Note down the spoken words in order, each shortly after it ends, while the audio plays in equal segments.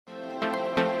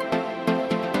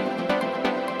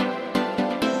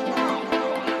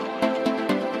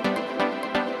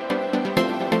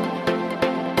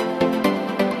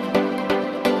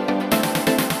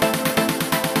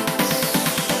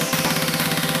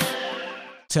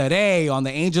Today on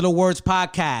the Angel of Words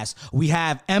podcast, we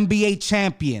have NBA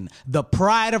champion, the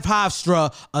pride of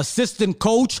Hofstra, assistant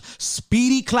coach,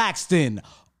 Speedy Claxton,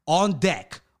 on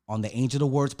deck on the Angel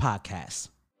of Words podcast.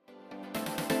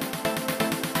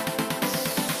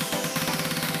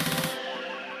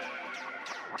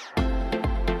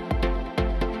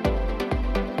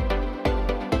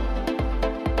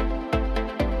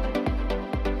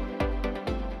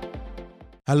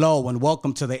 Hello and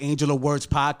welcome to the Angel of Words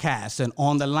podcast. And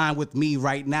on the line with me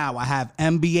right now, I have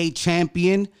NBA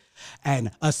champion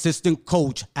and assistant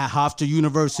coach at Hofstra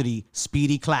University,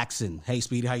 Speedy Claxton. Hey,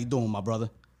 Speedy, how you doing, my brother?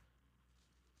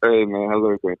 Hey, man. How's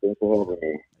everything? Thanks for having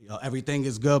me. Yo, everything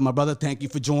is good, my brother. Thank you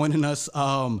for joining us.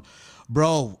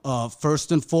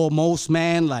 First and foremost,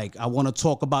 man, I want to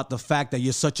talk about the fact that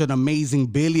you're such an amazing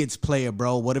billiards player,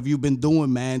 bro. What have you been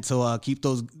doing, man, to keep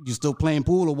those? You still playing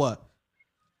pool or what?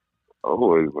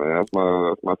 Always, man. That's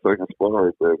my second sport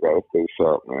right there. Gotta stay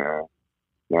sharp, man.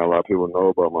 Not a lot of people know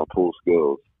about my pool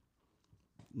skills.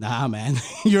 Nah, man.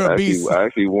 You're a beast. I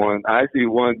actually won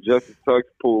Justin Tuck's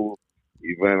pool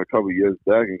event a couple of years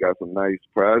back and got some nice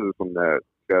prizes from that.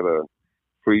 Got a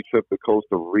free trip to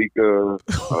Costa Rica.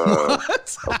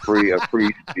 a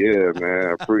free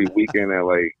weekend at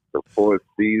the Four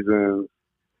Seasons.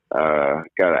 Got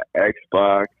an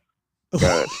Xbox.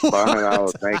 Got a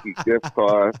 $500 Nike gift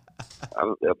card. I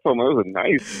told him it was a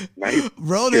nice.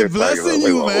 Bro, they're blessing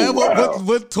you, man. Wow.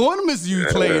 What tournaments you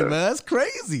playing, man? That's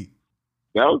crazy.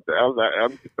 It's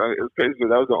crazy because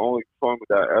that was the only tournament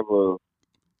that I ever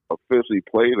officially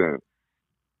played in.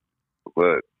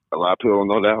 But a lot of people don't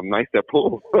know that I'm nice at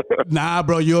pool. Nah,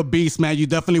 bro, you're a beast, man. You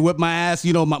definitely whipped my ass.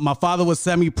 You know, my father was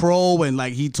semi-pro and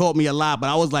he taught me a lot. But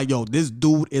I was like, yo, this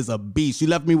dude is a beast. You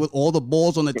left me with all the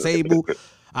balls on the table.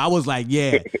 I was like,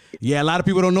 yeah. A lot of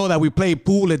people don't know that we played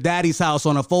pool at Daddy's house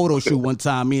on a photo shoot one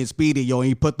time. Me and Speedy, and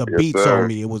he put the beats on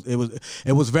me.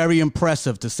 It was very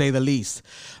impressive, to say the least.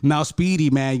 Now, Speedy,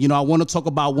 man, I want to talk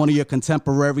about one of your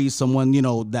contemporaries, someone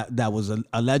that was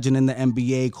a legend in the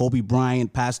NBA. Kobe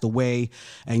Bryant passed away,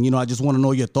 and I just want to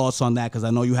know your thoughts on that because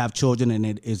I know you have children,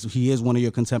 and he is one of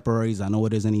your contemporaries. I know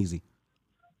it isn't easy.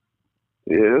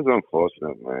 Yeah, it's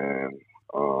unfortunate, man.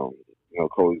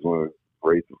 Kobe's one of the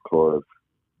greats, of course.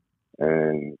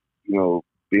 And,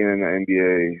 being in the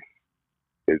NBA,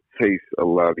 it takes a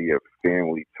lot of your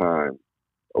family time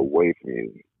away from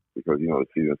you because, the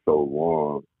season's so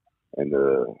long. And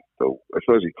so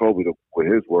especially Kobe, with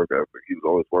his work ethic, he was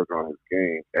always working on his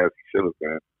game as he should have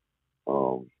been.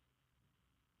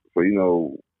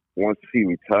 Once he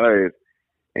retired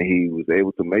and he was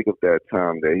able to make up that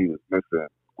time that he was missing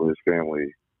with his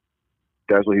family,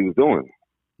 that's what he was doing.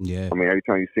 Yeah. I mean, every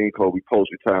time you seen Kobe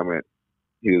post-retirement,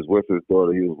 he was with his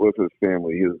daughter. He was with his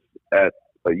family. He was at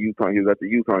UConn. He was at the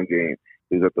UConn game.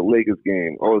 He was at the Lakers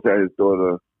game. Always had his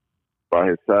daughter by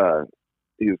his side.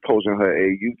 He was coaching her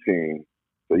AU team.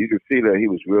 So you could see that he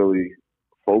was really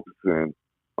focusing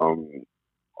on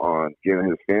getting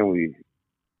his family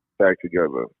back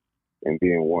together and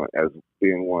being one.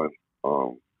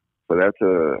 For that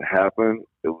to happen,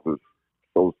 it was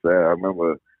so sad. I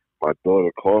remember my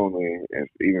daughter calling me, and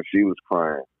even she was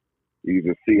crying. You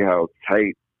can see how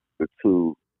tight the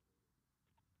two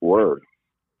were.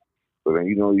 But then,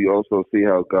 you also see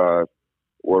how God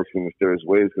works in mysterious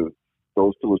ways because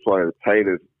those two was probably the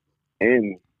tightest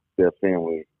in their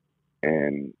family,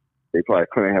 and they probably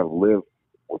couldn't have lived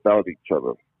without each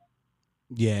other.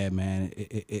 Yeah, man,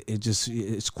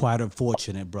 it's quite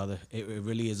unfortunate, brother. It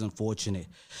really is unfortunate.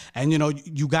 And,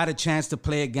 you got a chance to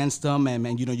play against them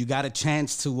and you got a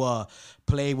chance to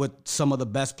play with some of the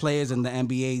best players in the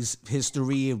NBA's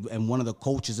history and one of the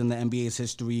coaches in the NBA's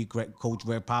history, Coach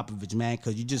Greg Popovich, man.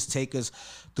 Could you just take us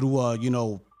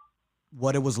through,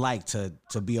 what it was like to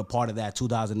be a part of that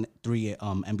 2003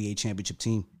 NBA championship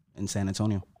team in San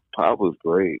Antonio? Pop was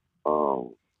great.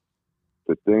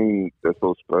 The thing that's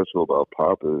so special about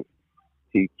Pop is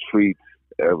he treats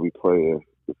every player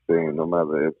the same, no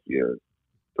matter if you're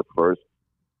the first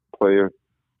player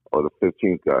or the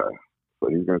 15th guy. So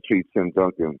he's going to treat Tim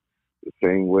Duncan the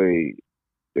same way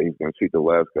that he's going to treat the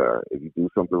last guy. If you do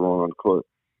something wrong on the court,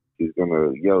 he's going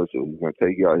to yell at you. He's going to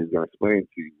take you out. He's going to explain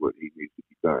to you what he needs to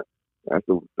be done. That's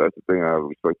the thing I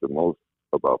respect the most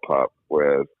about Pop,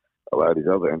 whereas a lot of these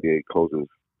other NBA coaches,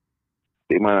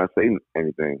 they might not say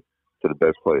anything to the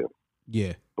best player.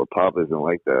 Yeah. But Pop isn't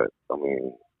like that. I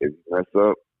mean, if you mess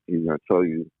up, he's going to tell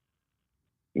you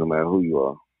no matter who you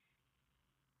are.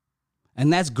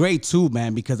 And that's great too,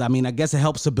 man, because I guess it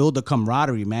helps to build the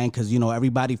camaraderie, man, because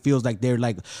everybody feels like they're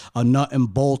like a nut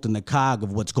and bolt in the cog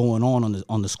of what's going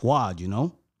on the squad, Yeah,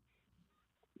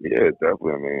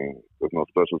 definitely. I mean, there's no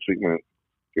special treatment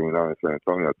get me down in San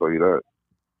Antonio. I tell you that.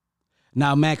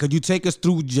 Now, man, could you take us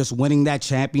through just winning that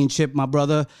championship, my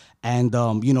brother? And,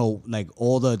 you know, like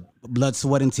all the blood,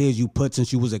 sweat, and tears you put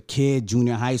since you was a kid,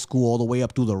 junior high school, all the way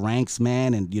up through the ranks,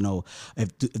 man. And, you know, if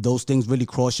those things really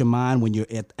cross your mind when you're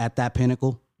at that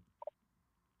pinnacle?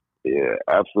 Yeah,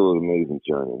 absolutely amazing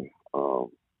journey.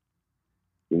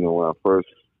 You know, when I first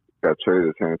got traded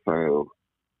to San Antonio,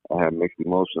 I had mixed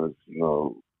emotions. You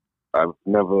know, I've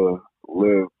never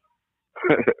lived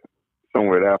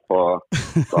somewhere that far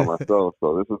by myself.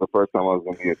 So this is the first time I was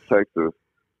going to be in Texas.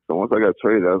 So once I got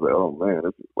traded, I was like, oh, man,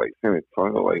 this is like San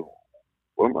Antonio. Like,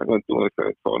 what am I going to do in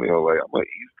San Antonio? Like, I'm an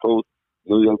East Coast,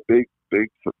 New York,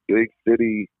 big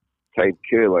city type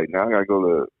kid. Like, now I got to go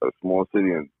to a small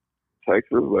city in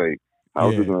Texas. Like,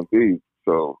 how's it going to be?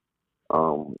 So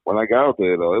when I got out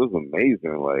there, though, it was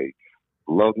amazing. Like,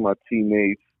 loved my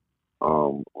teammates.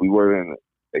 We weren't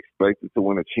expected to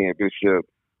win a championship,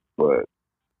 but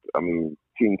I mean,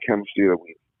 team chemistry that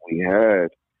we had,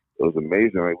 it was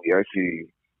amazing. Like, we actually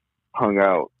hung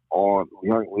out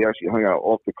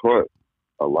off the court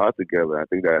a lot together. I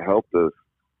think that helped us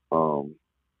on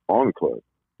the court.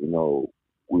 You know,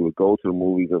 we would go to the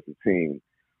movies as a team.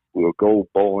 We would go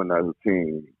bowling as a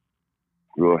team.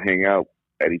 We would hang out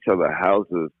at each other's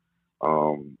houses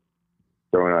during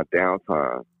our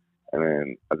downtime. And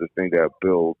then I just think that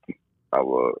built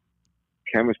our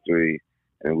chemistry,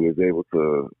 and we was able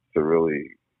to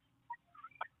really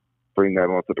bring that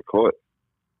onto the court.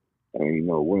 And, you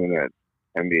know, winning that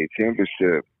NBA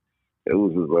championship, it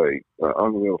was just like an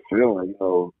unreal feeling, you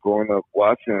know, growing up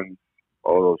watching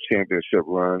all those championship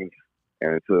runs,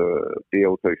 and to be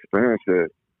able to experience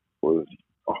it was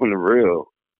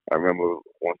unreal. I remember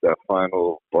once that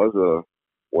final buzzer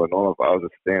went off, I was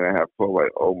just standing at half court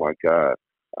like, oh my God,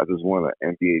 I just won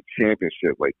an NBA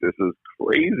championship. Like, this is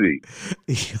crazy.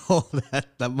 Yo,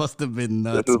 that must have been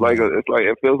nuts. This is like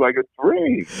it feels like a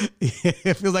dream.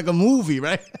 It feels like a movie,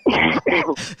 right?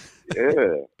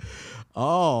 Yeah.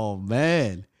 Oh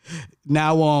man.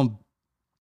 Now,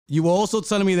 you were also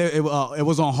telling me that it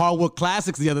was on Hardwood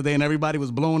Classics the other day, and everybody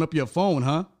was blowing up your phone,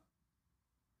 huh?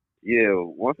 Yeah.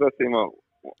 Once I see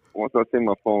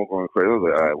my phone going crazy, I was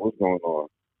like, all right, what's going on?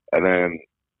 And then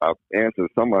I answered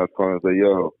somebody's call and said,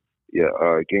 "Yo,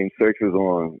 yeah, Game 6 is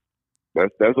on."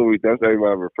 That's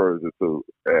everybody refers it to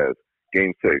as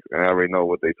Game 6, and I already know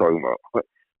what they're talking about.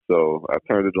 So I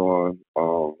turned it on.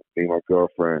 Me and my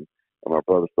girlfriend and my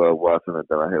brother started watching it.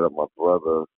 Then I hit up my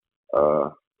brother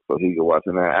so he could watch it.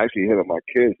 And I actually hit up my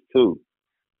kids too,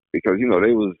 because you know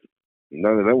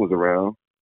none of them was around.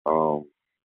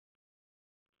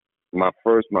 My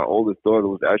oldest daughter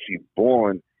was actually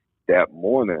born that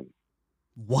morning.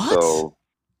 What? So,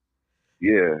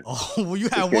 yeah. Oh, well, you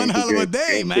had one hell of a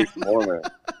day, man.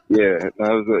 Yeah, it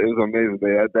was an amazing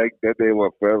day. That day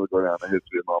will forever go down in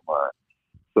history in my mind.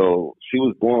 So she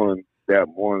was born that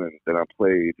morning. Then I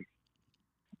played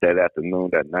that afternoon,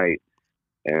 that night,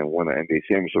 and won an NBA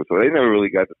championship. So they never really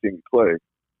got to see me play,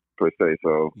 per se.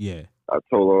 So yeah, I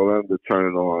told all of them to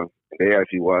turn it on. They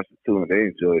actually watched it too, and they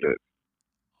enjoyed it.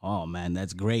 Oh man,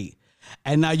 that's great.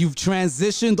 And now you've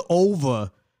transitioned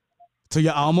over to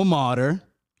your alma mater.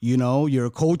 You know, you're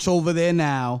a coach over there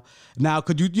now. Now,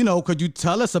 could you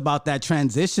tell us about that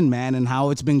transition, man, and how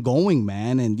it's been going,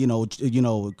 man, and you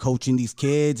know, coaching these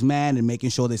kids, man, and making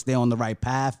sure they stay on the right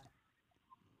path?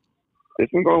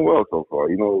 It's been going well so far.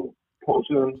 You know,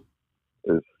 coaching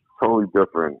is totally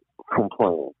different from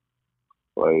playing.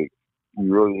 Like,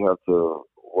 you really have to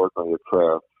work on your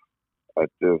craft at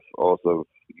this. Also,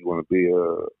 if you want to be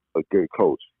a good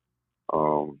coach.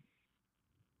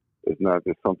 It's not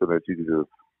just something that you can just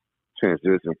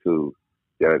transition to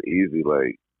that easy.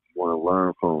 Like, you want to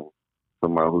learn from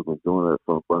somebody who's been doing it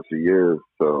for a bunch of years,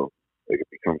 so it can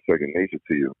become second nature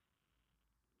to you.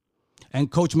 And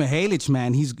Coach Mihalic,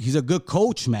 man, he's a good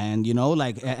coach, man. You know,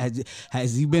 like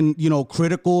has he been, you know,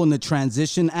 critical in the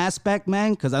transition aspect,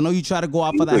 man? Because I know you try to go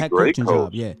out for that head coaching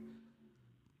job. Yeah.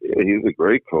 Yeah, he's a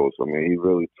great coach. I mean, he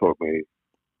really taught me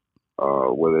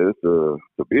what it is to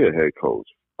be a head coach.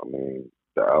 I mean,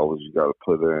 the hours you got to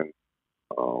put in,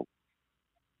 all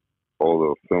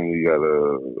the film you got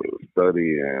to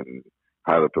study, and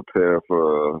how to prepare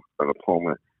for an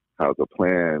opponent, how to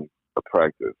plan a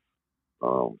practice.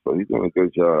 So he's doing a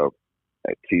good job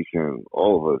at teaching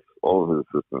all of his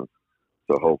assistants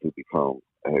to hopefully become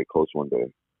a head coach one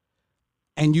day.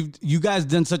 And you guys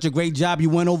done such a great job. You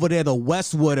went over there to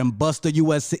Westwood and busted the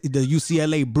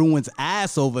UCLA Bruins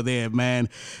ass over there, man.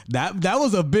 That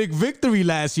was a big victory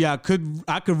last year. I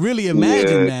could really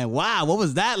imagine, man. Wow, what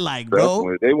was that like, bro?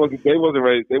 Definitely. They wasn't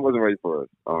ready for us.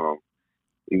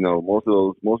 most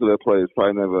of their players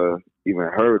probably never even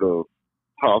heard of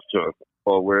Hofstra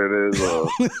or where it is, or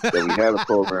that we had a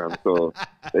program. So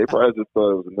they probably just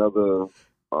thought it was another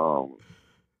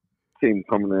team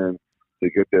coming in to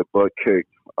get their butt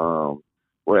kicked.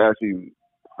 We're actually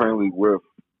friendly with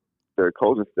their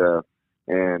coaching staff,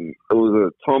 and it was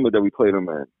a tournament that we played them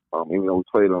in. Even though we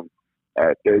played them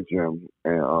at their gym,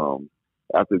 and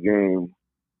after the game,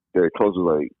 their coach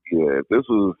was like, "Yeah, if this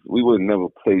was, we would have never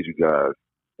played you guys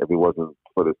if it wasn't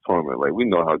for this tournament. Like, we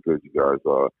know how good you guys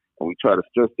are, and we try to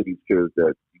stress to these kids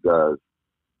that you guys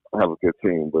have a good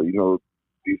team. But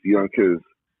these young kids,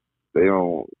 they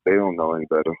don't know any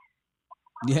better."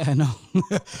 Yeah, no.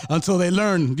 Until they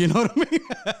learn, you know what I mean?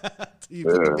 You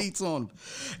put the beats on them.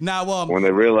 Now, when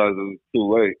they realized it was too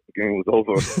late, the game was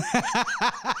over.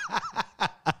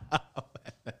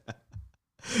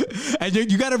 And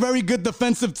you got a very good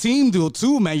defensive team, dude,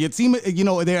 too, man. Your team,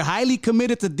 they're highly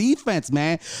committed to defense,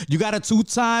 man. You got a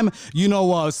two-time,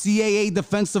 CAA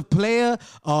defensive player.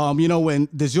 And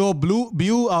Desjardins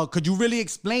Blue. Could you really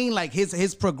explain like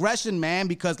his progression, man?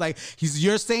 Because like he's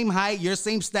your same height, your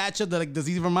same stature. Does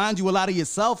he remind you a lot of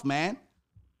yourself, man?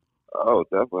 Oh,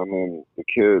 definitely. I mean, the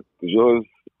kid, Desjardins'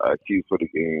 IQ for the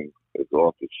game is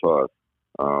off the charts,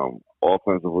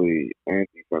 offensively and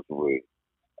defensively.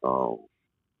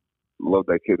 Love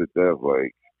that kid to death.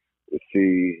 Like, to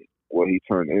see what he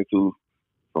turned into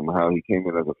from how he came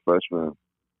in as a freshman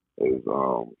is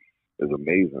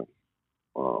amazing.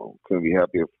 Couldn't be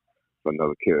happier for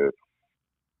another kid.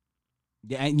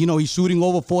 Yeah, and he's shooting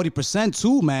over 40%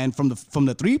 too, man, from the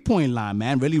 3-point line,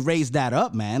 man. Really raised that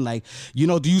up, man. Like,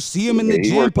 do you see him in the gym?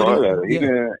 He worked hard at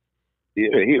it. He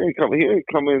didn't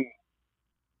come in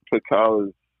to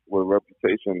college with a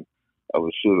reputation of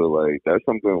a shooter. Like, that's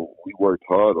something we worked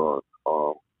hard on,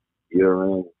 year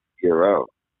in, year out.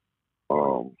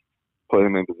 Put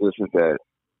him in positions that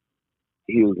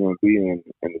he was going to be in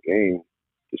the game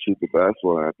to shoot the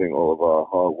basketball. And I think all of our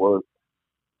hard work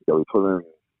that we put in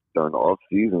during the off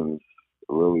seasons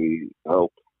really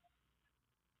helped.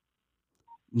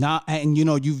 Now, and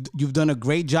you've done a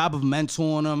great job of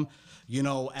mentoring him,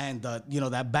 and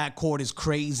that backcourt is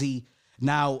crazy.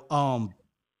 Now,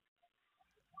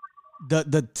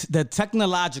 the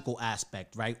technological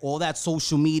aspect, right? All that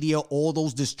social media, all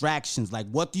those distractions. Like,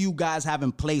 what do you guys have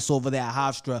in place over there at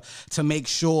Hofstra to make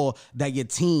sure that your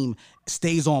team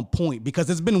stays on point? Because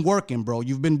it's been working, bro.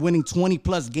 You've been winning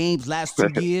 20-plus games last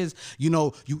 2 years.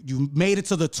 You made it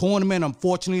to the tournament.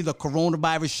 Unfortunately, the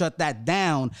coronavirus shut that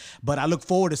down. But I look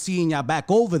forward to seeing y'all back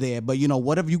over there. But,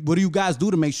 what do you guys do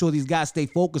to make sure these guys stay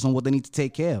focused on what they need to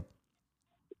take care of?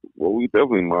 Well, we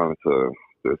definitely monitor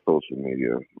their social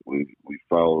media. We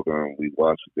follow them. We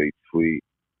watch what they tweet.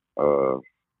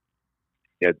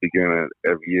 At the beginning of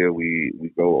every year,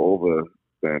 we go over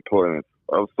the importance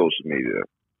of social media.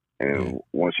 And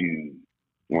once you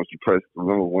press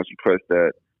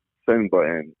that send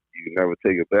button, you never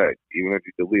take it back. Even if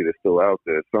you delete it, it's still out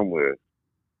there somewhere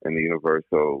in the universe.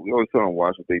 So we always tell them,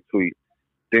 watch what they tweet.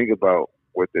 Think about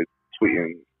what they're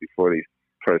tweeting before they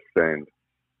press send,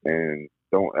 and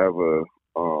don't ever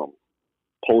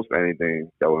post anything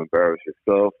that will embarrass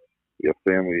yourself, your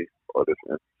family, or this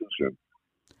institution.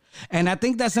 And I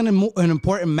think that's an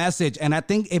important message, and I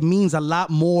think it means a lot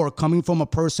more coming from a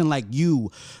person like you,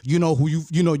 who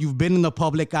you've been in the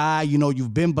public eye,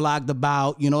 you've been blogged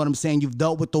about, you know what I'm saying? You've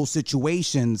dealt with those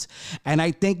situations, and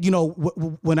I think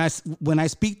when I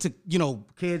speak to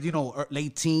kids,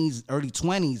 late teens, early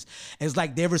 20s, it's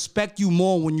like they respect you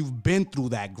more when you've been through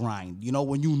that grind,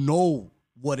 when you know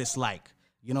what it's like.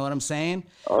 You know what I'm saying?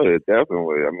 Oh yeah,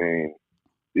 definitely. I mean,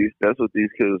 that's what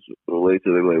these kids relate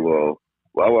to. They're like, well,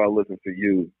 why would I listen to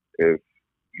you if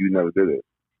you never did it?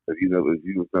 If you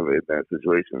was never in that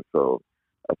situation. So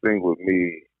I think with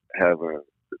me having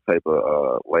the type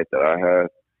of life that I have,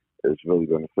 it's really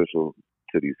beneficial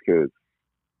to these kids.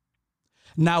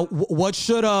 Now, what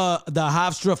should the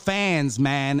Hofstra fans,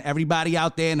 man, everybody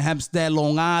out there in Hempstead,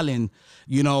 Long Island,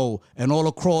 and all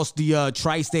across the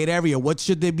tri-state area, what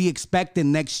should they be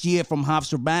expecting next year from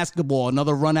Hofstra basketball?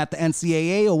 Another run at the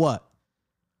NCAA or what?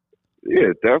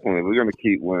 Yeah, definitely. We're going to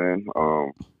keep winning.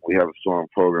 We have a strong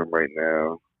program right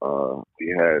now.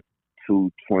 We had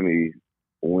 2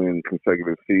 20-win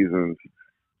consecutive seasons.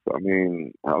 So, I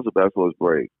mean, Hofstra basketball is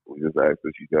great. We just ask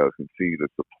that you guys continue to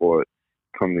support.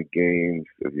 Come to games.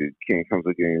 If you can't come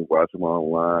to games, watch them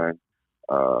online.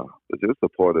 But just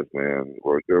support us, man.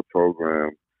 We're a good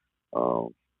program.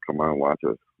 Come on, watch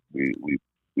us. We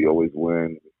always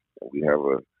win. We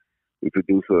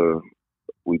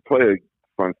play a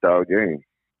fun style game.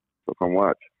 So come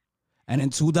watch. And in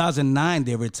 2009,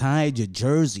 they retired your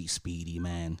jersey, Speedy,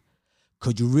 man.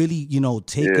 Could you really,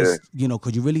 take Yeah, us,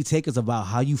 could you really take us about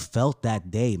how you felt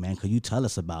that day, man? Could you tell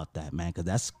us about that, man? Because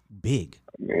that's big.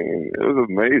 I mean, it was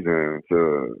amazing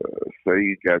to say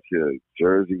you got your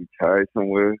jersey tied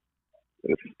somewhere.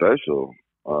 It's special.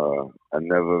 I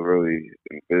never really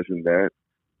envisioned that,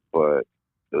 but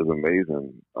it was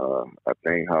amazing. I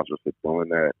thank Hofstra for doing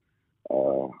that,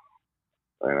 uh,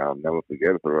 and I'll never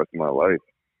forget it for the rest of my life.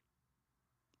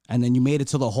 And then you made it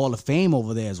to the Hall of Fame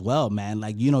over there as well, man.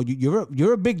 Like,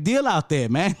 you're a big deal out there,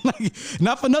 man. Like,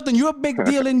 not for nothing, you're a big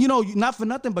deal, and not for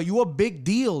nothing, but you're a big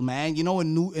deal, man.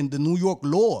 In the New York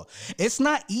law, it's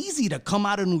not easy to come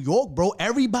out of New York, bro.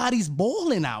 Everybody's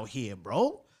balling out here,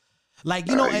 bro. Like,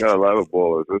 You got a lot of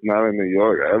ballers. It's not in New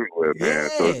York, everywhere, man.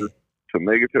 So yeah. it's just, to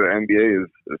make it to the NBA is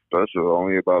special.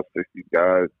 Only about 60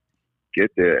 guys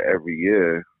get there every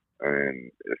year,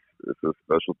 and it's a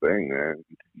special thing, man.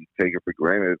 You take it for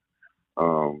granted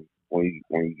when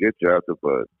you get drafted,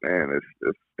 but man,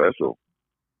 it's special.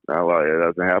 Not a lot. It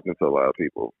doesn't happen to a lot of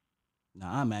people.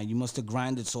 Nah, man, you must have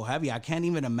grinded so heavy. I can't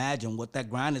even imagine what that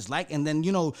grind is like. And then,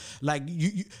 like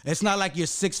it's not like you're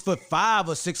 6'5"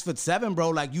 or 6'7", bro.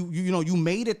 Like you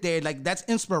made it there. Like that's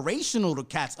inspirational to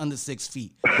cats under 6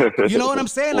 feet. You know what I'm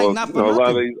saying? Well, Like not for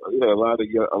nothing.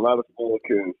 a lot of small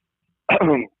kids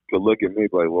could look at me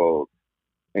like, well,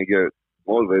 and get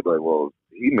motivated like, well,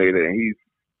 he made it and he's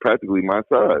practically my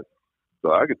size,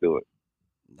 so I could do it.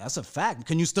 That's a fact.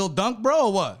 Can you still dunk, bro,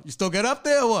 or what? You still get up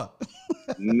there or what?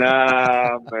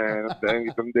 Nah, man,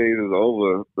 some days is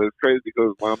over. But it's crazy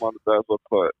because when I'm on the basketball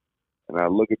court and I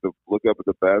look up at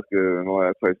the basket and all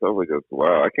that type stuff, I just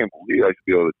wow, I can't believe I should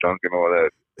be able to dunk and all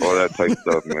that type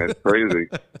stuff, man. It's crazy.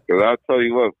 Because I'll tell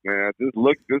you what, man,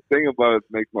 this thing about it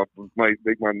might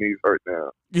make my knees hurt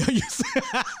now.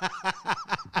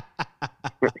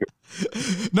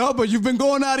 No, but you've been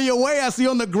going out of your way, I see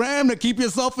on the gram, to keep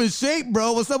yourself in shape,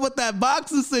 bro. What's up with that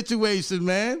boxing situation,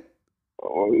 man?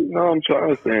 Well, I'm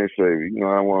trying to stay in shape.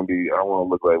 I want to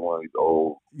look like one of these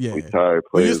old retired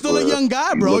players. Well, you're still a young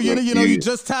guy, bro. You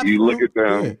just tapped. You look at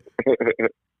them. Yeah.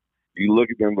 You look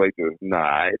at them like this.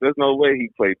 Nah, there's no way he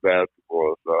played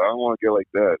basketball. So I don't want to get like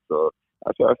that. So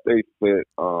I try to stay fit.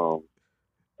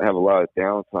 I have a lot of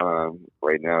downtime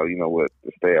right now. With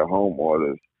the stay-at-home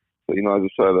orders. So I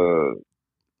just try to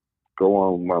go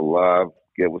on my live,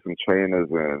 get with some trainers,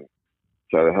 and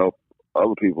try to help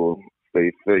other people stay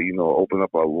fit. Open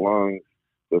up our lungs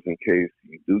just in case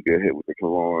you do get hit with the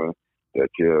corona, that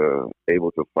you're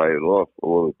able to fight it off a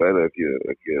little better if your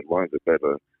lungs are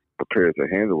better prepared to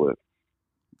handle it.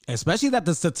 Especially that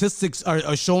the statistics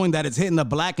are showing that it's hitting the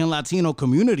Black and Latino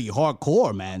community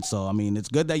hardcore, man. So I mean, it's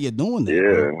good that you're doing that. Yeah,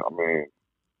 man. I mean,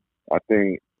 I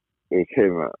think it's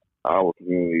hitting our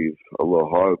communities a little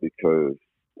harder because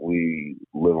we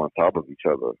live on top of each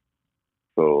other.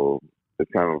 So it's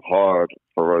kind of hard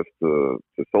for us to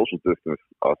social distance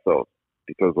ourselves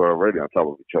because we're already on top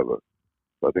of each other.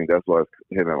 So I think that's why it's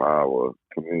hitting our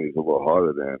communities a little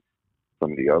harder than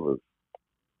some of the others.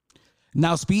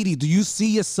 Now, Speedy, do you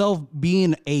see yourself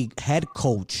being a head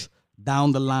coach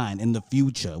down the line in the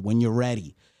future when you're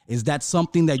ready? Is that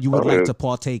something that you would like to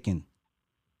partake in?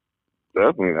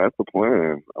 Definitely, that's the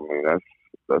plan. I mean,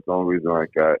 that's the only reason I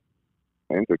got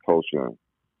into coaching,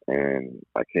 and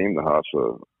I came to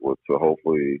Hofstra was to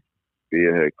hopefully be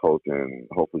a head coach and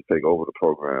hopefully take over the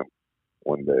program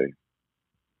one day.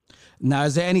 Now,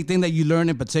 is there anything that you learned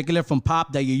in particular from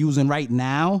Pop that you're using right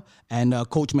now, and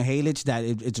Coach Mihalic, that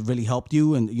it's really helped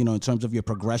you, and in terms of your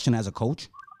progression as a coach?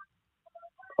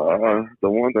 The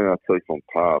one thing I took from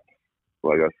Pop,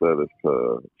 like I said, is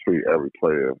to treat every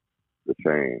player the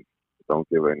same. Don't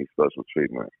give any special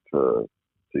treatment to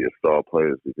your star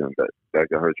players because that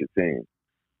can hurt your team.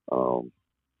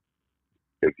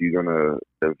 If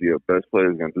your best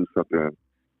player is gonna do something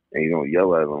and you don't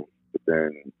yell at them, but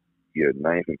then your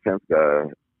 9th and 10th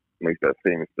guy makes that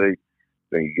same mistake,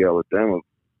 then you yell at them,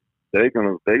 they're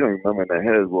gonna remember in their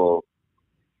heads, well,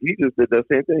 he just did that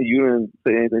same thing. You didn't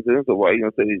say anything to him, so why are you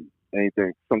gonna say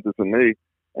something to me,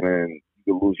 and then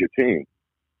you could lose your team.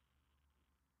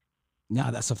 No,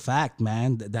 that's a fact,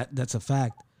 man. That's a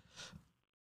fact.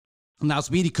 Now,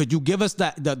 Speedy, could you give us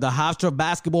the Hofstra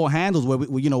basketball handles where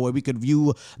we could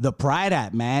view the Pride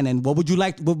at, man? And what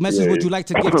message would you like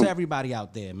to give to everybody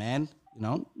out there, man?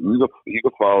 You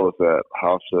can follow us at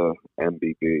Hofstra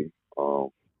MBB.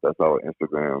 That's our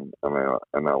Instagram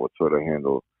and our Twitter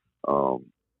handle.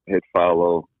 Hit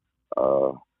follow.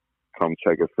 Come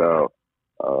check us out.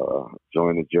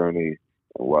 Join the journey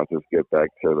and watch us get back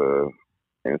to the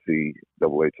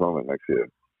NCAA tournament next year.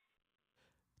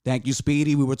 Thank you,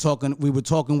 Speedy. We were talking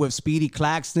with Speedy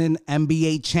Claxton,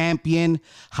 NBA champion,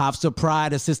 Hofstra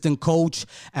Pride assistant coach,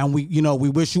 and we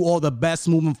wish you all the best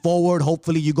moving forward.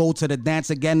 Hopefully, you go to the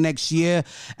dance again next year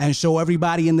and show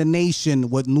everybody in the nation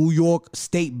what New York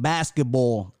State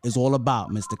basketball is all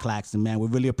about, Mr. Claxton. Man, we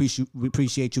really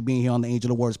appreciate you being here on the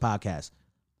Angel of Words podcast.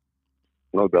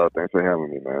 No doubt. Thanks for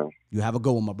having me, man. You have a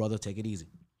good one, my brother. Take it easy.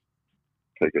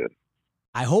 Take care.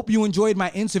 I hope you enjoyed my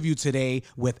interview today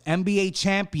with NBA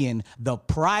champion, the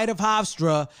pride of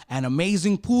Hofstra, and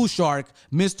amazing pool shark,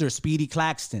 Mr. Speedy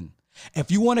Claxton.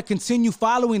 If you want to continue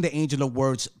following the Angel of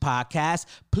Words podcast,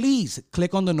 please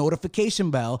click on the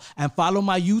notification bell and follow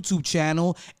my YouTube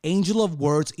channel, Angel of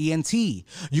Words ENT.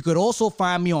 You could also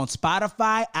find me on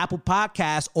Spotify, Apple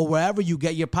Podcasts, or wherever you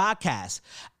get your podcasts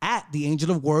at the Angel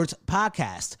of Words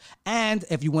podcast. And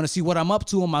if you want to see what I'm up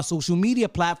to on my social media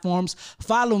platforms,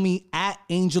 follow me at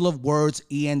Angel of Words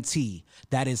ENT.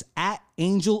 That is at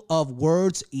Angel of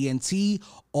Words ENT,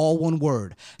 all one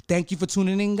word. Thank you for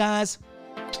tuning in, guys.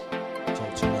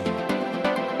 Talk to you later.